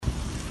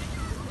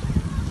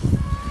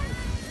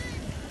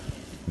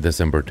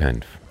December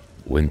 10th.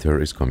 Winter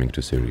is coming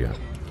to Syria.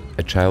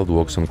 A child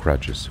walks on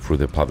crutches through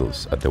the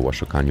puddles at the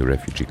Washokani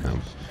refugee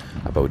camp,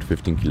 about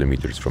 15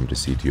 kilometers from the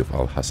city of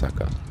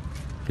Al-Hasaka.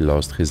 He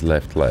lost his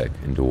left leg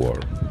in the war.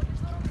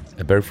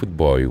 A barefoot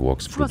boy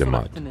walks through the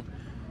mud.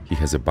 He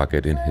has a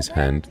bucket in his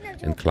hand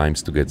and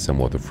climbs to get some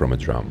water from a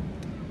drum.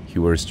 He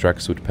wears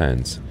tracksuit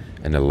pants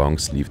and a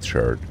long-sleeved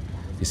shirt.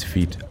 His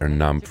feet are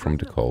numb from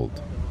the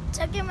cold.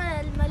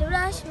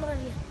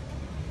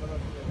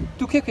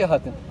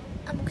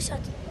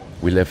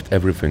 We left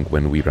everything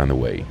when we ran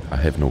away. I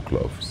have no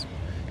clothes.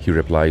 He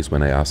replies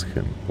when I ask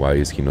him why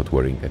is he not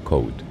wearing a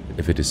coat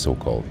if it is so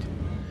cold.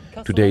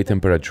 Today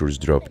temperatures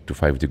dropped to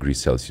 5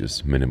 degrees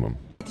Celsius minimum.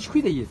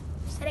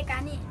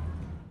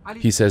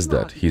 He says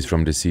that he is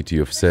from the city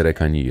of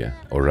Serekaniye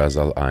or Ras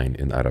Al Ain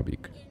in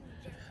Arabic.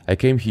 I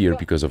came here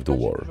because of the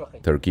war.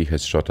 Turkey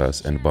has shot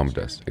us and bombed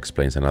us,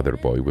 explains another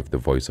boy with the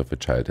voice of a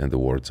child and the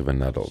words of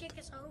an adult.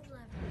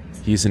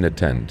 He is in a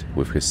tent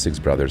with his 6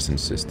 brothers and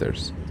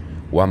sisters.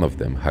 One of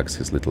them hugs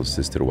his little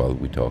sister while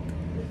we talk.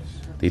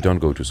 They don't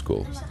go to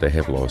school. They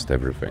have lost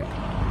everything.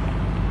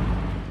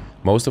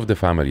 Most of the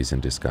families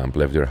in this camp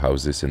left their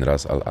houses in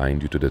Ras Al Ain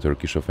due to the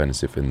Turkish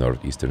offensive in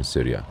northeastern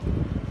Syria.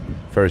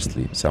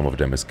 Firstly, some of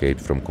them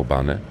escaped from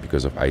Kobane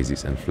because of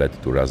ISIS and fled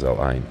to Ras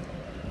Al Ain.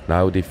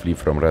 Now they flee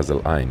from Ras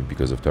Al Ain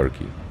because of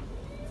Turkey.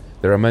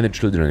 There are many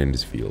children in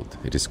this field.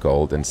 It is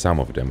cold and some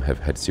of them have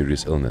had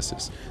serious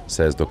illnesses,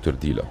 says Dr.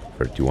 Dilo,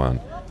 31,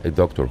 a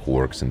doctor who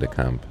works in the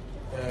camp.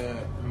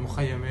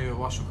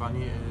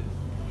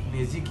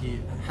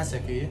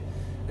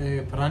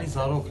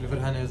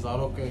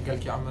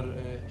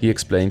 He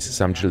explains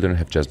some children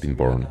have just been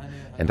born,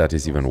 and that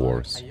is even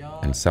worse.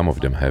 And some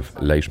of them have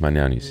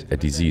leishmaniasis, a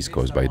disease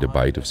caused by the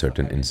bite of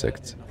certain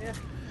insects.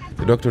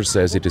 The doctor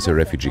says it is a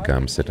refugee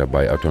camp set up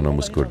by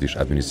Autonomous Kurdish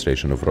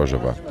Administration of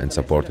Rojava and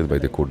supported by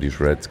the Kurdish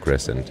Red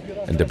Crescent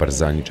and the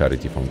Barzani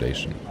Charity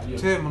Foundation.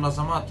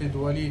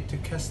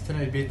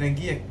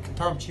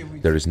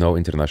 There is no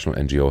international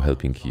NGO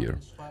helping here.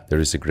 There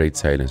is a great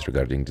silence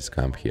regarding this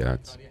camp, he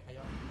adds.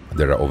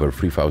 There are over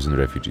 3,000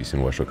 refugees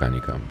in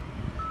Washokani camp,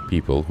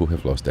 people who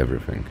have lost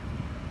everything.